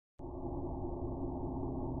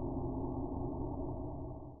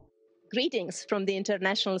Greetings from the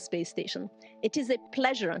International Space Station. It is a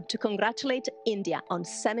pleasure to congratulate India on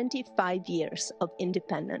 75 years of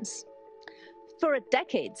independence. For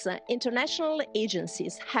decades, international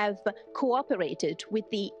agencies have cooperated with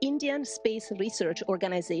the Indian Space Research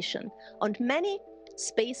Organization on many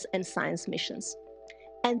space and science missions.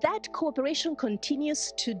 And that cooperation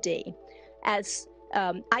continues today as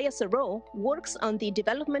ISRO works on the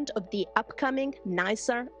development of the upcoming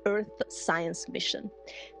NASA Earth Science mission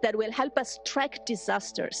that will help us track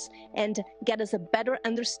disasters and get us a better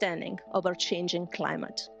understanding of our changing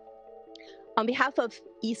climate. On behalf of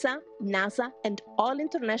ESA, NASA, and all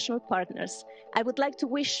international partners, I would like to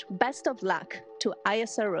wish best of luck to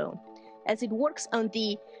ISRO as it works on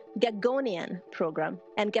the Gagosian program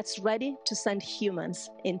and gets ready to send humans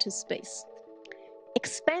into space.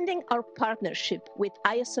 Expanding our partnership with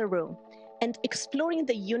ISRO and exploring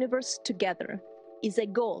the universe together is a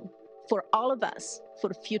goal for all of us for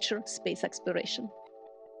future space exploration.